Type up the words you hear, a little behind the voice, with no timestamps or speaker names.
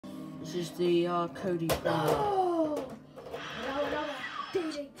This is the Cody Rhodes. Oh! Now another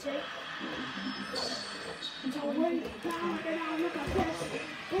DDT. So we back and now look at this.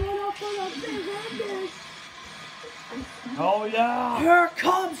 Going up for the big ending. Oh yeah! Here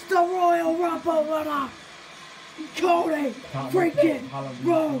comes the Royal Rumble winner, Cody freaking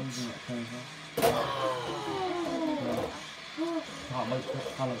Rhodes.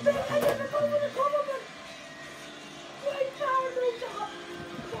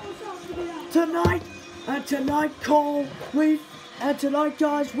 Tonight,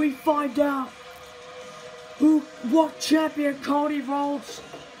 guys, we find out what champion Cody Rhodes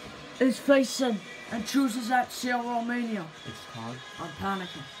is facing and chooses at CRLMANIA. It's time. I'm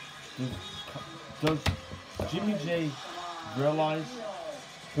panicking. Does Jimmy J realize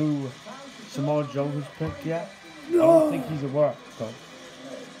who Samoa Joe has picked yet? I don't think he's aware, though.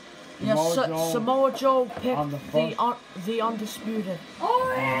 Yes, Samoa Joe picked the Undisputed.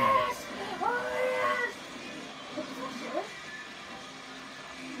 Oh yes! Oh yes!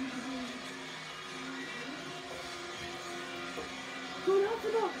 Go down for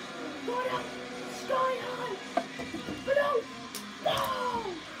the, go down, sky high, but no, no!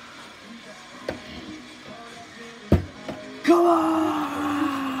 Come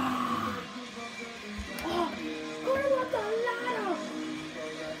on! Oh, go to the ladder!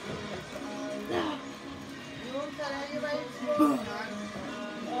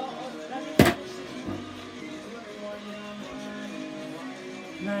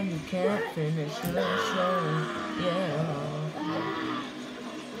 Man, you can't finish the show. Yeah.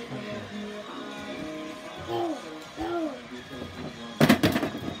 No.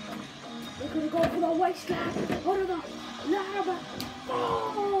 We're gonna go for the waistline. Under the ladder, but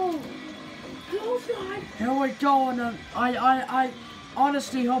oh, close line. Here we go, and I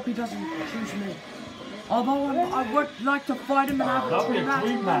honestly hope he doesn't choose me. Although I would like to fight him and have a dream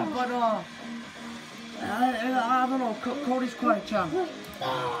match, but I don't know. Cody's quite a champ.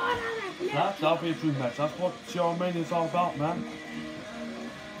 That'll be a dream match. That's what CRLMANIA is all about, man.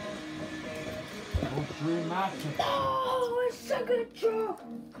 Dream match. Oh, it's signature.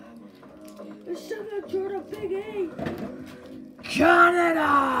 It's signature to Big E. Canada!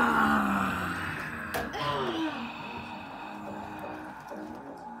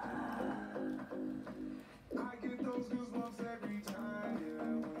 I get those goosebumps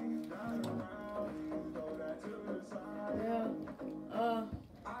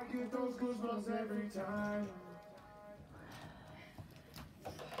every time.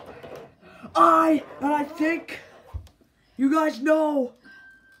 I think you guys know.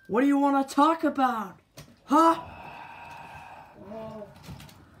 What do you want to talk about? Huh?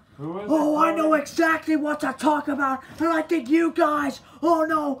 Who is Oh, I know exactly what to talk about, and I think you guys all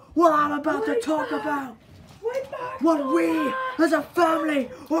know what I'm about to talk about. What we, as a family,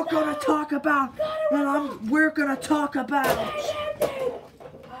 are gonna talk about, and we're gonna talk about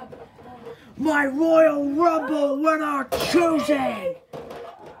my Royal Rumble winner choosing,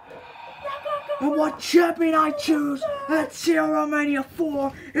 and what champion I choose at CRLMANIA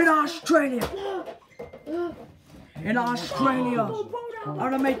 4 in Australia. In Australia. I'm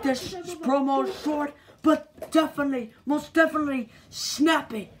gonna make this promo short, but definitely, most definitely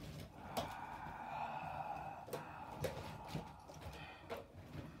snappy.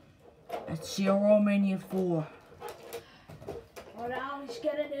 At CRLMANIA 4. Oh, now he's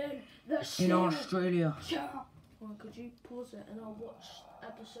getting in Australia. Well, could you pause it and I'll watch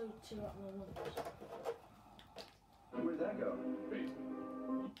episode 2 at once? Where'd that go?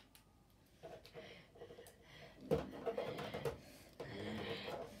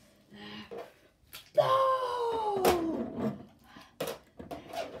 No!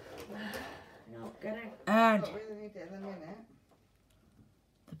 No, get it. And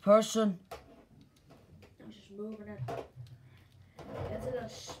the person. I'm just moving it into the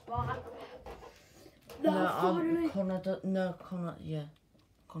spot.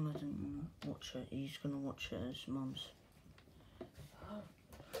 Connor didn't watch it. He's gonna watch it at his mum's.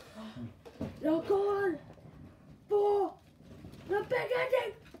 You're going for the big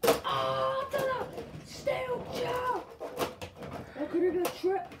ending. Oh, to the steel chair. I could have got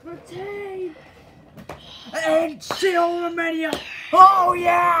tripped for 10. And CRLMANIA. Oh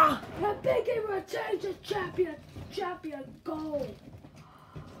yeah! The big end retains the champion gold.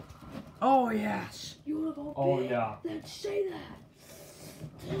 Oh yes. You wanna go Oh big? yeah. Then say that.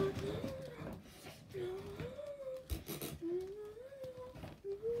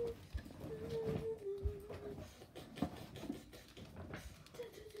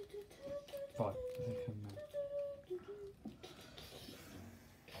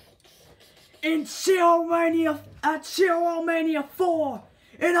 In CRLMANIA, at CRLMANIA 4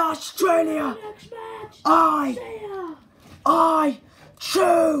 in Australia. Next match. I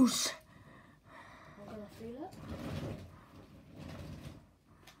choose. I'm gonna feel it.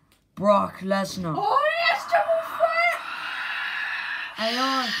 Brock Lesnar. Oh yes, triple threat.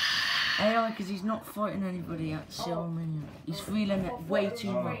 AI, because he's not fighting anybody at CRLMANIA. He's feeling it way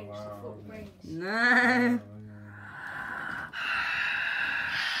too much. Nah.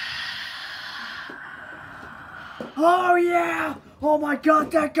 Oh yeah! Oh my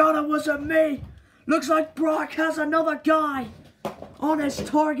god, thank god it wasn't me! Looks like Brock has another guy on his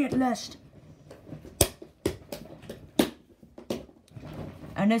target list.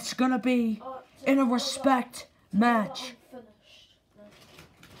 And it's gonna be in a respect match.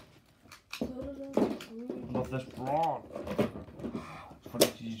 Love this Braun. It's funny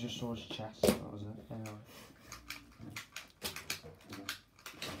 'cause you just saw his chest. That was it. Anyway.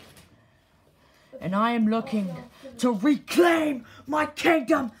 And I am looking to reclaim my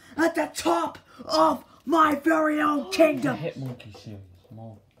kingdom at the top of my very own kingdom. Hit Monkey series,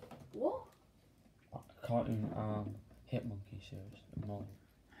 more. What? Cartoon Hitmonkey series, more.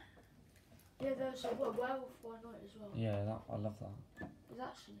 Yeah, there's a werewolf one night as well. Yeah, that I love that.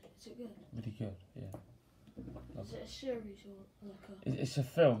 Is it good? Really good, yeah. Is it a series or like a... It's a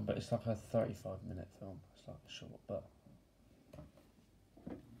film, but it's like a 35-minute film. It's like short, but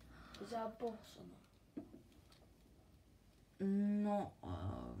Is there a boss on it? Not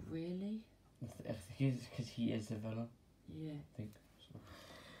really. I think it's because he is the villain. Yeah. I think so.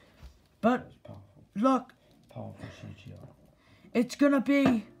 But It's powerful. look, Powerful CGI. it's gonna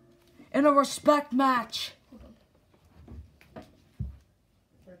be in a respect match.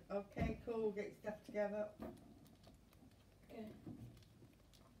 Okay, cool, get your stuff together. Okay.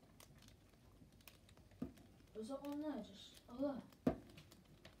 Was that one there? Just there.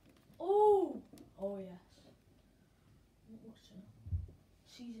 Oh! Oh yes. What's it?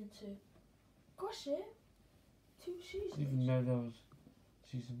 Season 2. Gosh, yeah. 2 seasons. Even though there was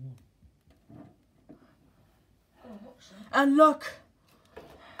season 1. Oh, what's that? And look,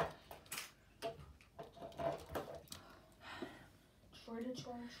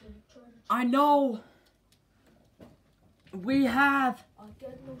 I know we have,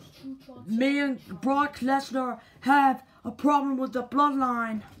 me and Brock Lesnar have a problem with the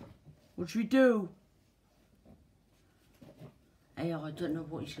bloodline, which we do. Hey, I don't know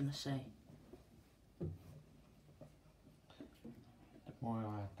what he's gonna say. Why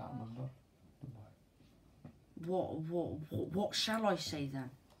I had that number? What shall I say then?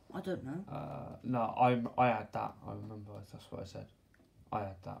 I don't know. No, I had that. I remember. That's what I said. I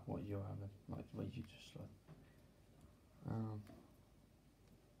had that. What you're having, like what you just said.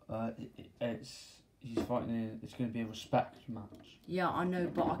 He's fighting. It's going to be a respect match. Yeah, I know,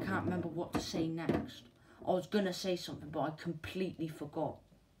 but I can't remember what to say next. I was gonna say something, but I completely forgot.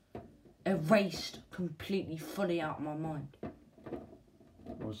 Erased completely, fully out of my mind.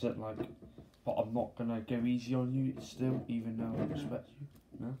 Was it like, but I'm not gonna go easy on you still, even though I respect you?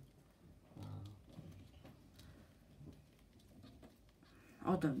 No.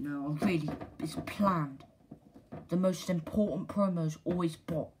 I don't know. I really, it's planned. The most important promos always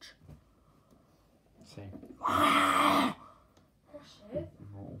botch. See. What's it?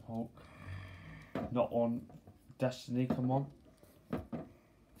 Immortal Hulk. Not on Destiny. Come on.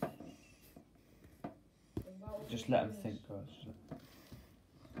 Just let him think, guys.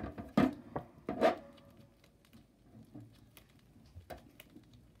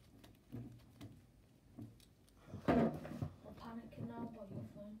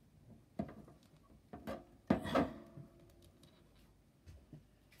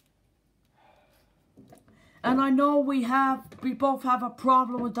 And I know we both have a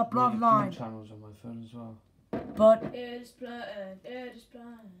problem with the bloodline. Channels on my phone as well. But It is planned.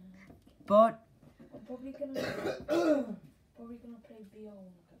 but I'm probably gonna play VR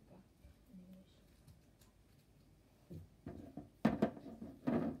when I get back.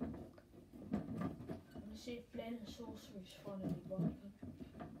 I'm gonna see if Blade and Sorcery is finally working.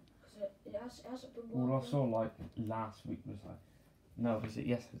 Because it hasn't been working. All I saw like last week was like, no, was it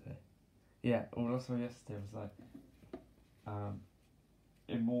yesterday? Yeah, all I saw yesterday was like,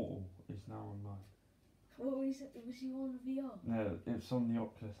 Immortal is now online. What was it? Was he on VR? No, it's on the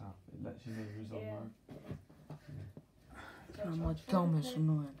Oculus app. It lets you know who's online. oh my thumb is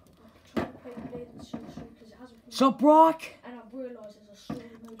annoying. Trying to play Blade and Sorcery because it hasn't been So Brock, and I've realised there's a story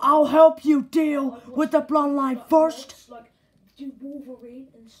mode. I'll help you deal with the bloodline first, Like, do Wolverine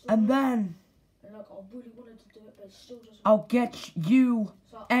and stuff. and then And like, I really wanted to do it, but it still doesn't. I'll get you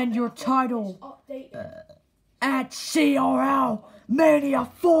So and your it's title updated. at CRLMANIA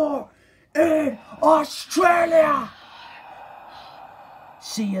 4 in Australia.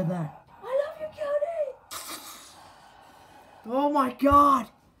 See you then. I love you, Cody. Oh my God.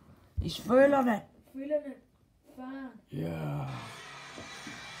 He's feeling it. Feeling it. Fine. Yeah.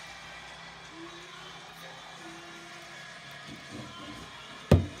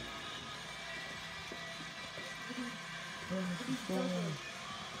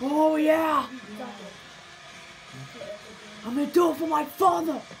 Oh yeah. I'm gonna do it for my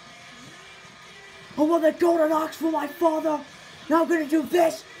father. I want the golden ox for my father. Now I'm gonna do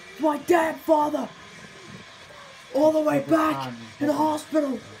this for my dead father. All the way back to the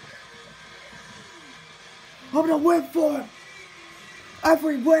hospital. I'm gonna win for him.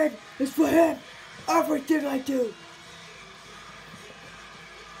 Every win is for him. Everything I do.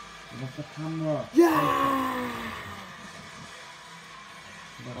 What's the camera? Yeah.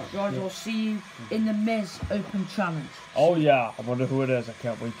 Guys, I'll see you in the Miz Open Challenge. Oh yeah, I wonder who it is. I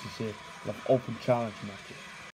can't wait to see the open challenge matches.